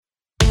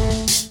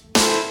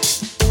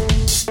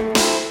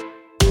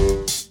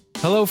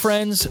Hello,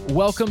 friends.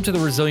 Welcome to the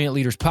Resilient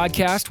Leaders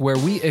Podcast, where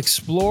we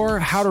explore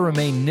how to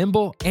remain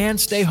nimble and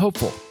stay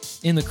hopeful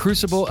in the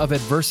crucible of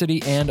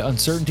adversity and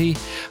uncertainty.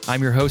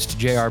 I'm your host,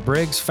 J.R.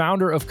 Briggs,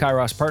 founder of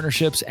Kairos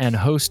Partnerships and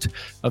host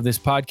of this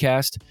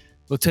podcast.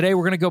 Well, today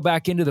we're going to go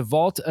back into the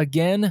vault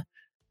again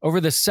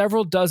over the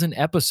several dozen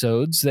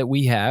episodes that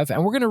we have,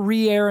 and we're going to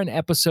re-air an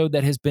episode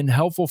that has been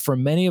helpful for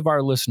many of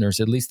our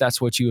listeners. At least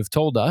that's what you have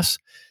told us.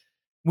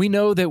 We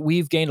know that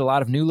we've gained a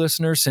lot of new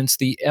listeners since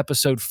the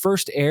episode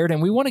first aired,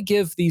 and we want to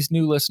give these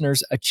new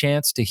listeners a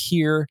chance to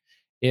hear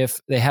if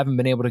they haven't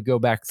been able to go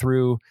back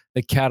through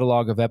the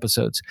catalog of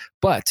episodes.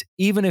 But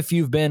even if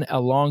you've been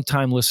a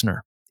long-time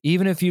listener,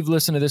 even if you've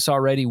listened to this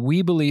already,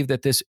 we believe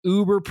that this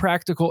uber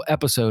practical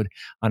episode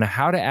on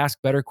how to ask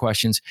better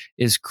questions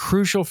is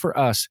crucial for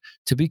us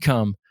to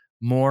become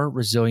more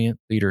resilient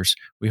leaders.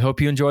 We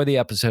hope you enjoy the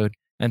episode,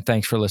 and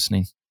thanks for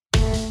listening.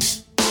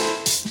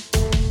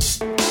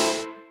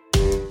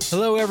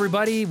 Hello,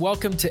 everybody.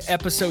 Welcome to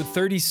episode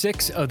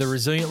 36 of the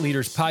Resilient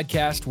Leaders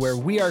Podcast, where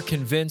we are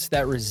convinced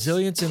that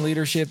resilience in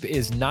leadership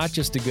is not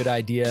just a good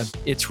idea,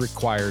 it's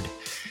required.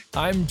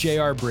 I'm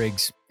J.R.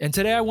 Briggs, and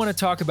today I want to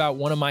talk about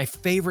one of my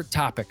favorite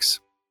topics.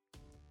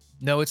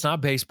 No, it's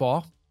not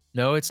baseball.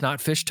 No, it's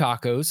not fish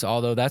tacos,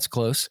 although that's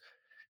close.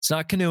 It's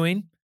not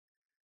canoeing.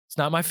 It's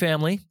not my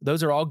family.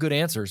 Those are all good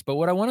answers. But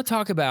what I want to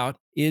talk about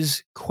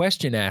is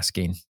question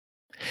asking.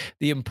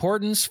 The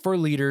importance for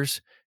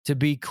leaders to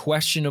be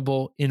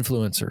questionable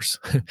influencers,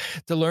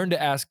 to learn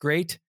to ask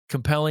great,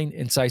 compelling,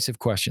 incisive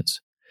questions.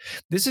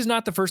 This is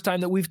not the first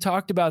time that we've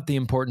talked about the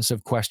importance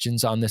of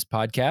questions on this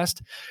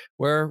podcast,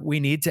 where we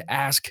need to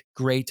ask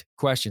great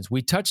questions.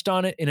 We touched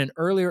on it in an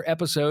earlier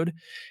episode,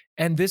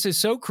 and this is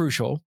so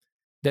crucial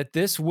that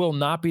this will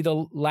not be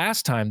the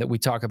last time that we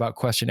talk about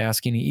question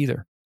asking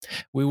either.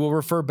 We will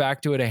refer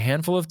back to it a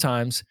handful of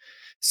times,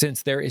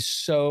 since there is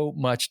so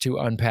much to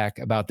unpack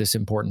about this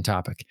important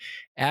topic.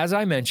 As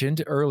I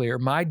mentioned earlier,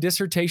 my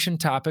dissertation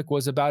topic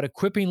was about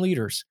equipping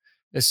leaders,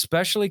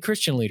 especially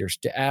Christian leaders,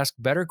 to ask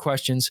better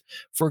questions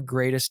for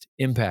greatest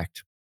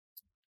impact.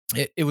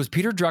 It was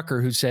Peter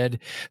Drucker who said,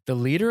 "The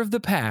leader of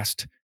the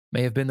past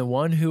may have been the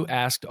one who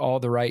asked all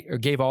the right or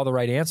gave all the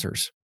right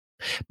answers,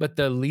 but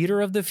the leader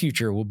of the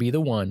future will be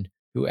the one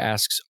who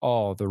asks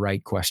all the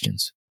right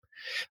questions."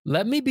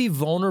 Let me be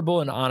vulnerable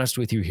and honest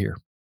with you here.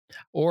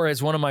 Or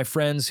as one of my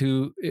friends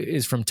who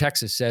is from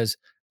Texas says,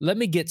 let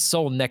me get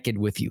soul naked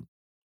with you.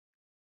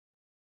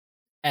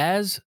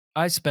 As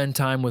I spend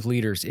time with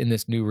leaders in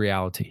this new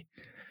reality,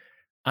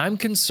 I'm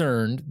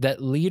concerned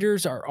that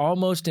leaders are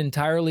almost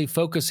entirely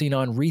focusing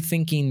on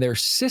rethinking their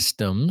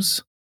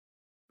systems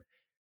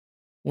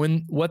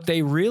when what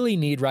they really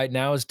need right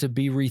now is to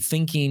be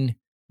rethinking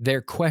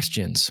their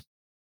questions.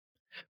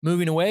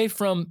 Moving away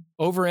from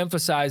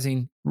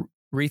overemphasizing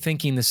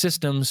rethinking the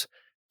systems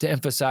to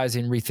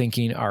emphasizing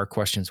rethinking our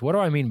questions. What do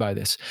I mean by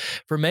this?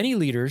 For many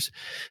leaders,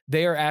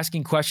 they are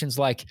asking questions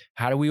like,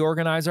 how do we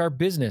organize our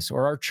business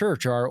or our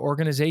church or our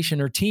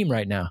organization or team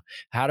right now?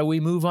 How do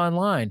we move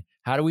online?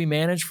 How do we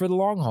manage for the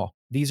long haul?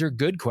 These are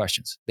good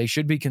questions. They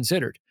should be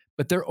considered,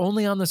 but they're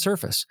only on the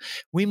surface.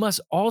 We must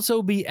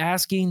also be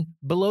asking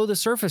below the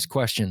surface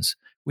questions.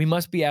 We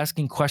must be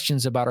asking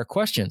questions about our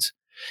questions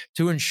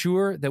to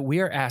ensure that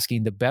we are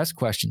asking the best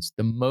questions,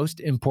 the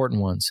most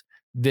important ones.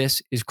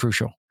 This is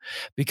crucial.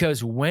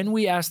 Because when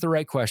we ask the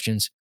right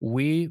questions,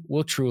 we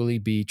will truly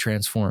be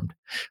transformed.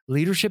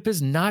 Leadership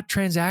is not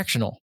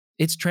transactional,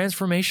 it's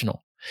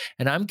transformational.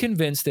 And I'm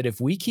convinced that if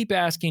we keep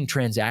asking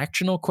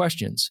transactional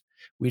questions,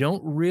 we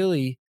aren't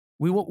really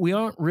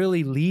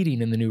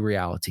leading in the new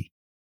reality.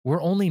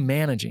 We're only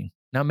managing.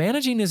 Now,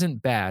 managing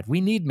isn't bad.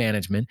 We need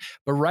management.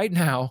 But right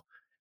now,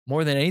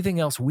 more than anything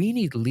else, we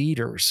need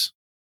leaders.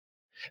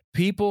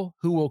 People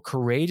who will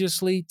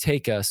courageously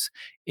take us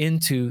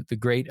into the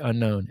great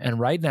unknown. And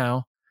right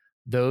now,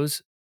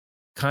 those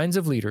kinds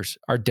of leaders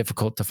are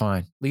difficult to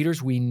find.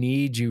 Leaders, we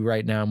need you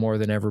right now more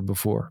than ever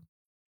before.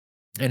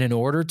 And in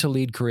order to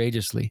lead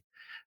courageously,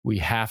 we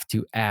have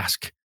to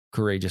ask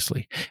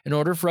courageously. In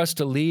order for us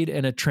to lead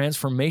in a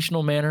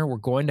transformational manner, we're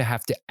going to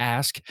have to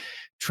ask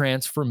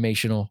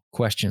transformational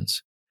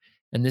questions.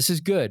 And this is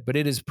good, but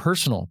it is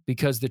personal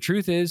because the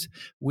truth is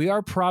we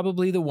are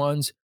probably the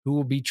ones who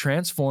will be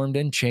transformed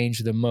and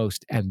changed the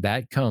most, and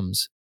that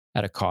comes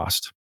at a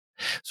cost.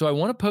 So I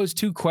want to pose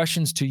two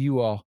questions to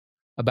you all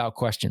about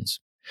questions.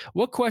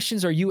 What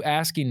questions are you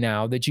asking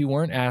now that you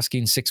weren't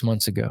asking 6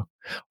 months ago?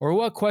 Or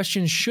what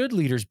questions should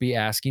leaders be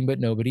asking but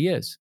nobody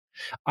is?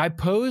 I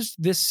posed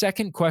this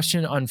second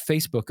question on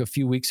Facebook a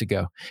few weeks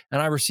ago,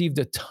 and I received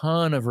a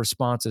ton of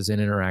responses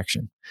and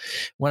interaction.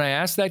 When I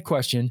asked that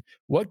question,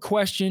 what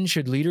question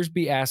should leaders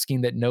be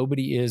asking that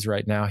nobody is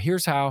right now?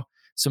 Here's how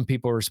some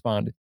people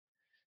responded.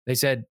 They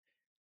said,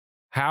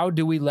 how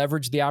do we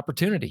leverage the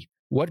opportunity?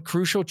 What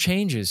crucial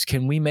changes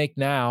can we make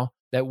now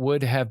that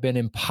would have been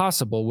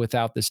impossible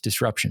without this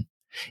disruption?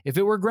 If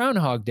it were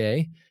Groundhog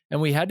Day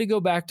and we had to go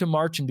back to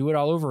March and do it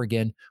all over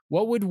again,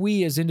 what would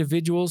we as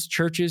individuals,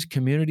 churches,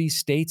 communities,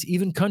 states,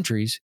 even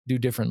countries do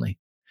differently?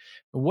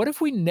 What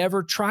if we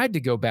never tried to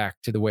go back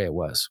to the way it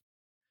was?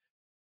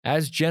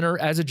 As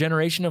a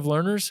generation of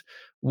learners,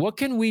 what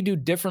can we do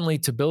differently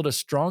to build a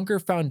stronger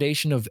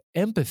foundation of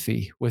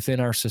empathy within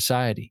our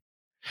society?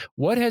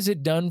 What has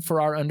it done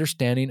for our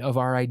understanding of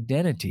our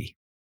identity?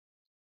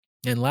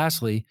 And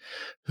lastly,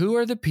 who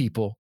are the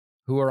people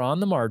who are on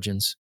the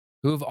margins,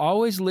 who have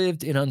always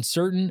lived in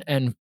uncertain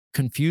and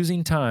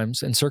confusing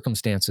times and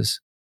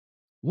circumstances?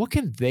 What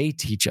can they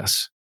teach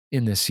us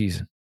in this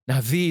season?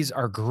 Now, these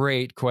are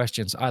great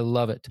questions. I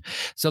love it.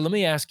 So let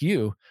me ask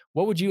you,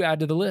 what would you add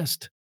to the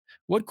list?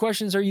 What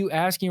questions are you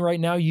asking right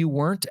now you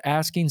weren't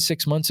asking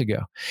 6 months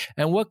ago?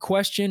 And what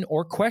question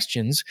or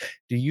questions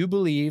do you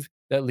believe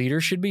that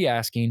leaders should be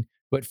asking,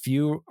 but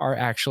few are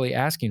actually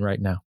asking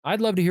right now? I'd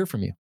love to hear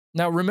from you.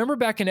 Now, remember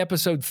back in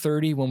episode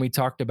 30 when we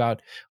talked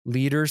about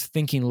leaders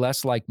thinking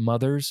less like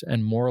mothers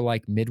and more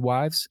like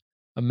midwives,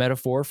 a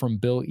metaphor from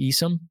Bill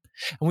Easum?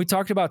 And we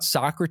talked about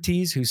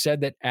Socrates, who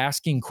said that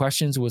asking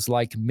questions was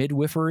like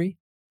midwifery.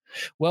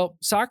 Well,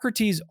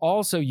 Socrates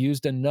also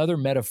used another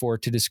metaphor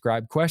to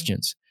describe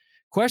questions.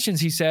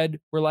 Questions, he said,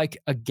 were like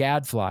a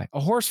gadfly, a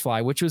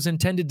horsefly, which was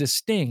intended to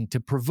sting, to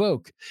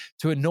provoke,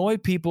 to annoy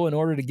people in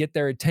order to get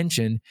their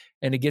attention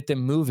and to get them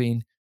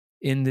moving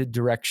in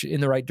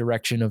the right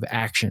direction of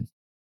action.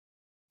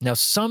 Now,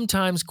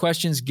 sometimes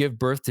questions give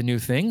birth to new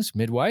things,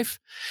 midwife,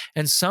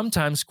 and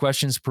sometimes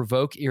questions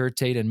provoke,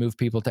 irritate, and move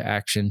people to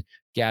action,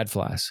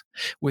 gadflies.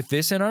 With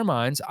this in our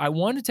minds, I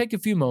want to take a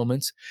few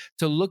moments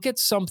to look at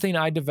something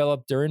I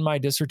developed during my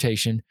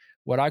dissertation,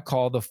 what I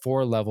call the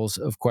 4 levels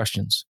of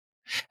questions.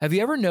 Have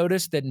you ever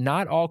noticed that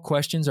not all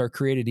questions are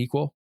created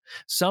equal?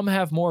 Some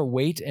have more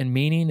weight and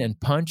meaning and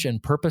punch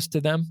and purpose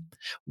to them.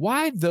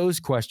 Why those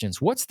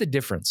questions? What's the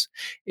difference?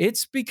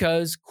 It's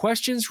because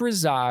questions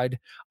reside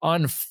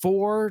on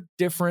 4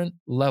 different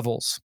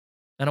levels.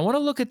 And I want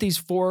to look at these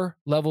 4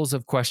 levels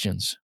of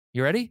questions.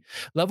 You ready?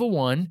 Level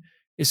 1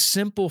 is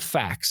simple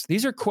facts.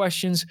 These are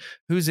questions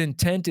whose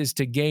intent is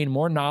to gain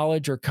more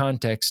knowledge or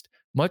context,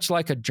 much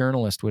like a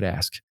journalist would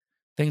ask.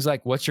 Things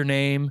like, what's your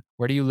name?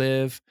 Where do you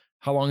live?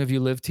 How long have you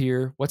lived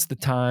here? What's the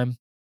time?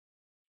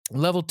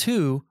 Level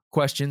 2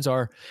 questions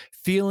are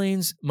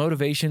feelings,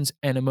 motivations,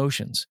 and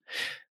emotions.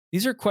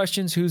 These are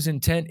questions whose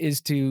intent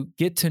is to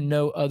get to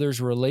know others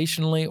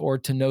relationally or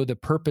to know the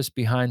purpose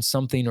behind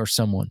something or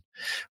someone.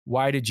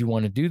 Why did you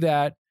want to do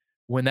that?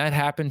 When that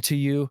happened to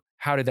you,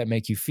 how did that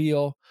make you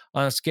feel?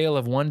 On a scale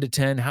of 1 to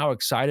 10, how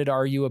excited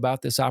are you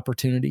about this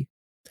opportunity?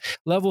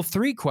 Level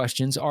 3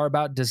 questions are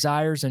about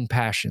desires and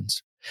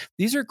passions.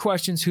 These are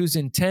questions whose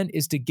intent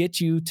is to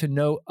get you to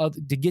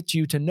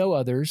know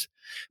others,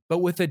 but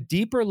with a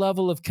deeper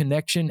level of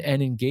connection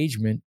and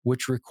engagement,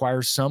 which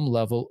requires some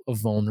level of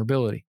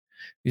vulnerability.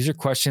 These are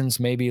questions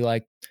maybe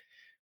like,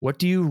 what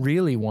do you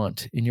really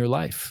want in your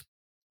life?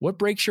 What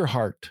breaks your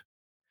heart?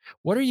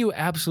 What are you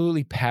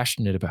absolutely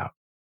passionate about?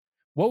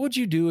 What would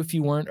you do if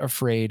you weren't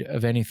afraid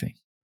of anything?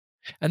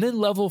 And then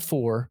level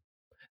 4,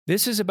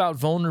 this is about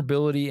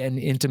vulnerability and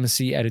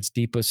intimacy at its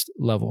deepest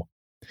level.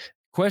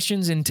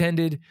 Questions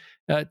intended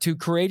to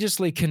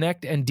courageously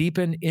connect and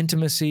deepen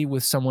intimacy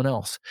with someone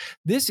else.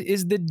 This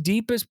is the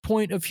deepest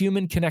point of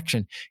human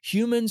connection.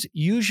 Humans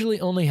usually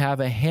only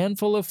have a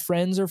handful of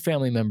friends or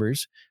family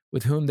members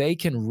with whom they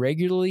can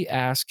regularly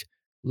ask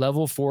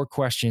level 4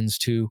 questions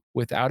to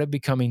without it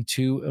becoming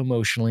too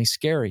emotionally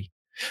scary.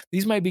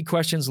 These might be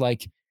questions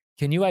like,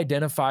 can you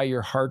identify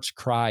your heart's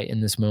cry in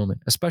this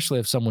moment, especially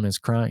if someone is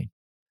crying?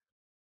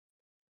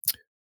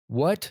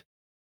 What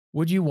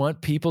would you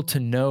want people to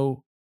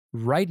know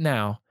right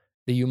now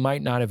that you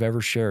might not have ever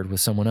shared with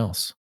someone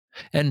else?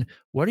 And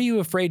what are you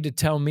afraid to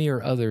tell me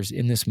or others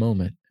in this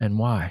moment and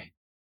why?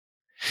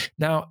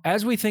 Now,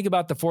 as we think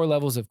about the 4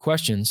 levels of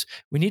questions,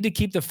 we need to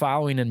keep the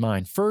following in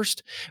mind.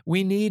 First,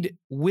 we need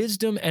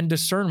wisdom and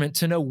discernment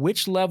to know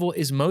which level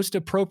is most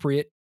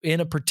appropriate in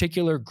a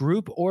particular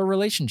group or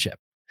relationship.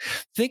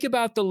 Think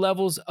about the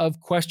levels of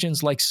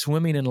questions like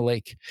swimming in a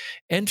lake,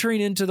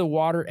 entering into the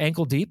water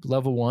ankle deep,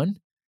 level 1,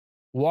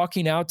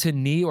 walking out to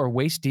knee or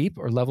waist deep,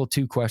 or level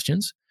 2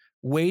 questions.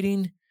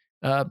 Wading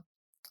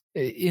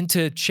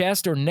into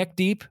chest or neck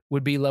deep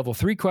would be level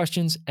 3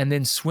 questions. And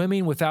then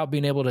swimming without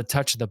being able to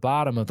touch the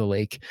bottom of the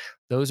lake,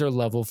 those are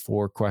level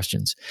 4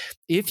 questions.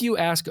 If you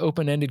ask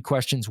open-ended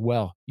questions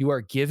well, you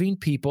are giving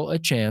people a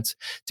chance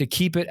to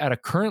keep it at a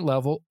current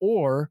level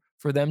or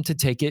for them to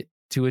take it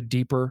to a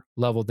deeper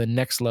level, the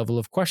next level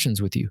of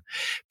questions with you.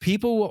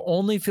 People will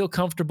only feel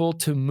comfortable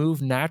to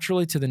move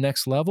naturally to the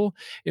next level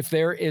if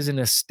there is an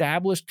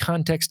established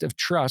context of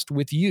trust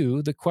with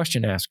you, the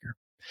question asker.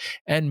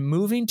 And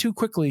moving too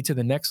quickly to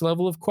the next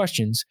level of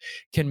questions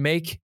can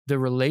make the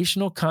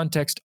relational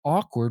context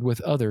awkward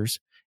with others,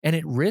 and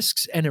it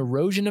risks an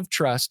erosion of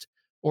trust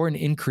or an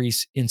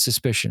increase in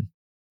suspicion.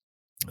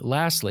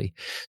 Lastly,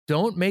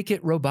 don't make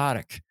it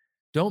robotic.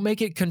 Don't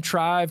make it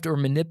contrived or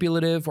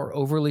manipulative or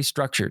overly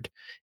structured.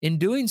 In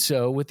doing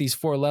so, with these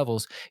 4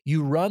 levels,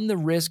 you run the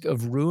risk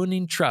of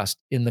ruining trust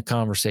in the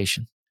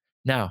conversation.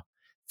 Now,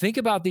 think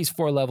about these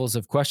 4 levels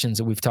of questions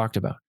that we've talked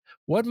about.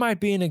 What might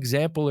be an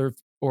example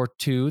or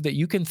two that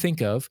you can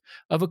think of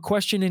a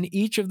question in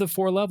each of the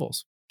 4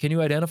 levels? Can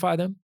you identify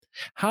them?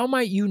 How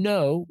might you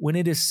know when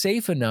it is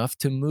safe enough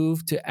to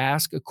move to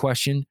ask a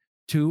question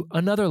to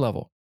another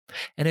level?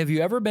 And have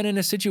you ever been in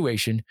a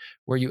situation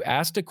where you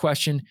asked a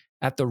question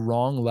at the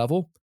wrong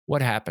level?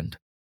 What happened?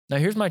 Now,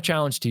 here's my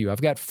challenge to you.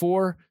 I've got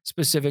 4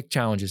 specific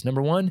challenges.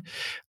 Number 1,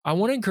 I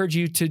want to encourage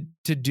you to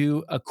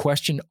do a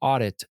question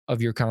audit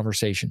of your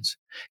conversations.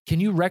 Can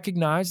you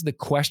recognize the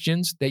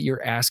questions that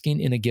you're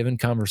asking in a given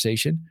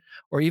conversation,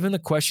 or even the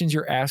questions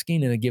you're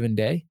asking in a given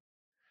day?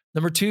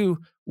 Number 2,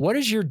 what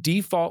is your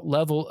default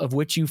level of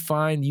which you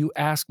find you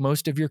ask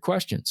most of your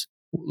questions?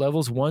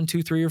 Levels 1,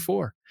 2, 3, or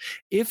 4.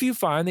 If you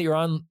find that you're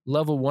on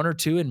level 1 or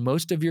 2 in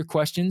most of your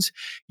questions,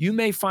 you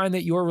may find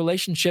that your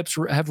relationships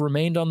have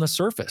remained on the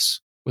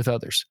surface with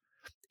others.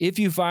 If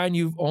you find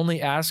you've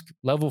only asked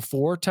level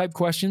 4 type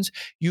questions,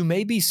 you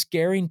may be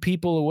scaring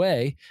people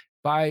away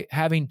by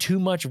having too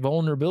much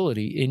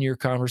vulnerability in your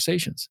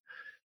conversations.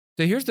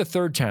 So here's the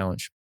third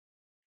challenge.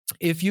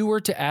 If you were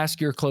to ask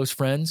your close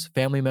friends,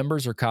 family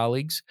members, or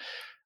colleagues,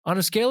 on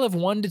a scale of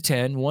 1 to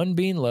 10, 1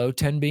 being low,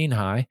 10 being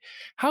high,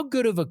 how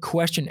good of a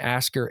question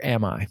asker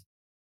am I?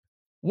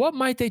 What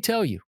might they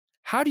tell you?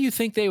 How do you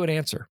think they would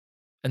answer?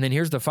 And then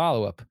here's the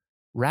follow-up.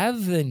 Rather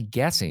than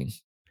guessing,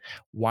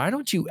 why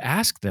don't you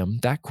ask them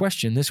that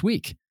question this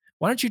week?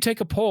 Why don't you take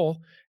a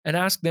poll and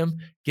ask them,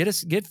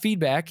 get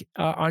feedback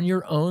on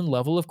your own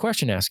level of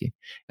question asking?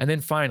 And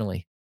then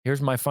finally,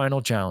 here's my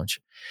final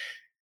challenge.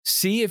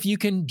 See if you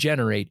can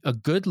generate a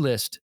good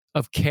list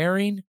of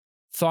caring,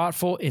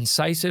 thoughtful,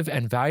 incisive,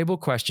 and valuable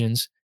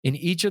questions in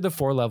each of the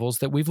 4 levels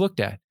that we've looked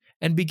at,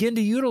 and begin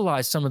to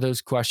utilize some of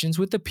those questions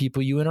with the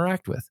people you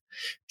interact with.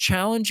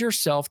 Challenge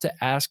yourself to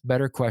ask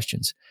better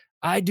questions.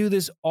 I do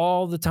this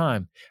all the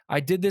time. I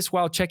did this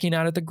while checking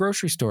out at the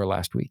grocery store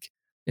last week.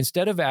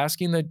 Instead of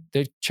asking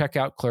the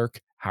checkout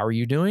clerk, "How are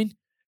you doing?"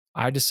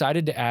 I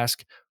decided to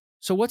ask,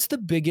 "So what's the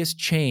biggest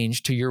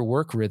change to your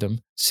work rhythm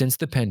since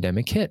the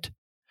pandemic hit?"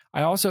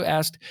 I also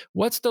asked,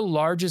 "What's the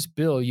largest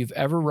bill you've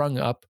ever rung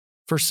up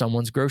for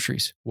someone's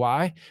groceries?"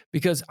 Why?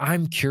 Because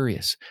I'm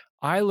curious.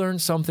 I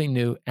learned something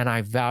new and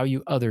I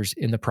value others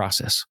in the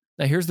process.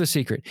 Now, here's the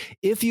secret.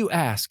 If you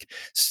ask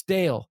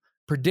stale,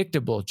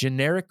 predictable,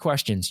 generic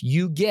questions,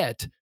 you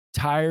get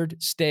tired,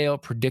 stale,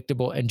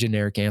 predictable, and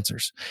generic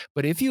answers.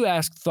 But if you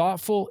ask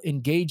thoughtful,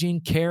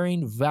 engaging,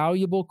 caring,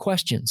 valuable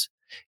questions,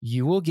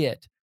 you will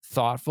get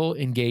thoughtful,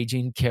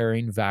 engaging,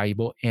 caring,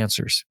 valuable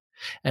answers.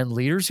 And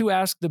leaders who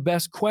ask the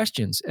best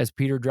questions, as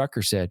Peter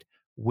Drucker said,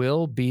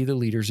 will be the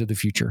leaders of the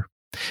future.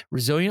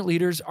 Resilient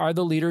leaders are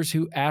the leaders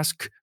who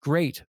ask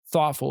great,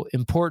 thoughtful,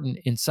 important,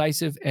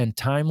 incisive, and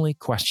timely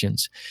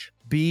questions.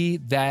 Be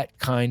that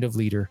kind of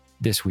leader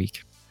this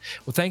week.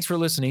 Well, thanks for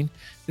listening.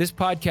 This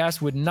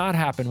podcast would not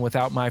happen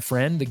without my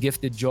friend, the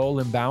gifted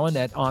Joel Imbowen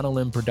at On a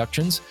Limb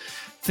Productions.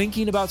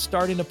 Thinking about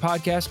starting a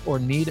podcast or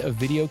need a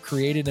video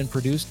created and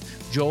produced?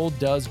 Joel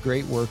does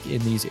great work in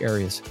these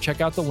areas.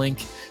 Check out the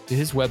link to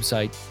his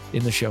website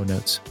in the show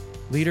notes.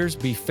 Leaders,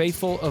 be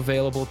faithful,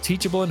 available,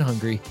 teachable, and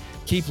hungry.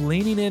 Keep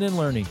leaning in and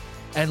learning,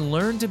 and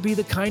learn to be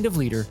the kind of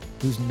leader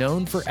who's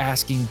known for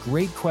asking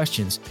great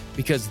questions,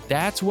 because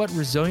that's what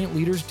resilient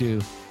leaders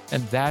do,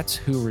 and that's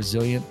who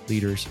resilient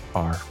leaders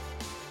are.